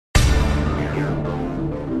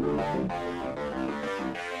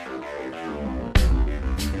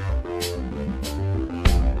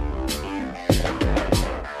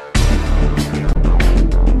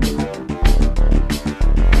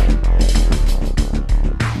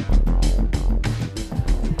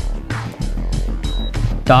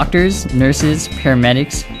Doctors, nurses,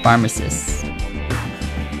 paramedics, pharmacists.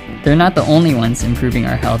 They're not the only ones improving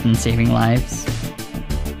our health and saving lives.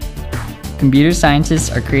 Computer scientists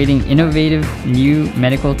are creating innovative new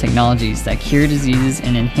medical technologies that cure diseases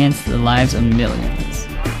and enhance the lives of millions.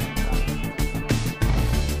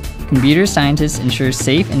 Computer scientists ensure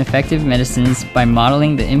safe and effective medicines by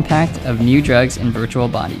modeling the impact of new drugs in virtual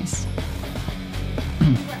bodies.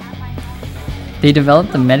 They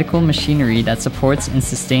develop the medical machinery that supports and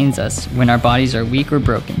sustains us when our bodies are weak or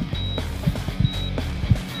broken,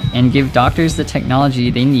 and give doctors the technology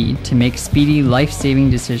they need to make speedy, life-saving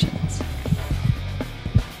decisions.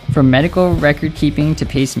 From medical record-keeping to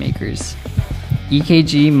pacemakers,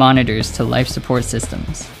 EKG monitors to life support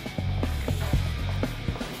systems.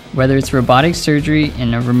 Whether it's robotic surgery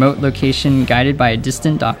in a remote location guided by a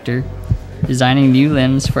distant doctor, designing new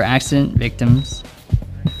limbs for accident victims,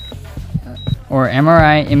 or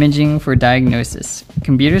MRI imaging for diagnosis,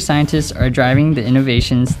 computer scientists are driving the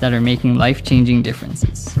innovations that are making life-changing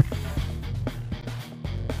differences.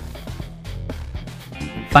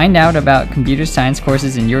 Find out about computer science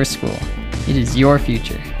courses in your school. It is your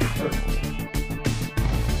future.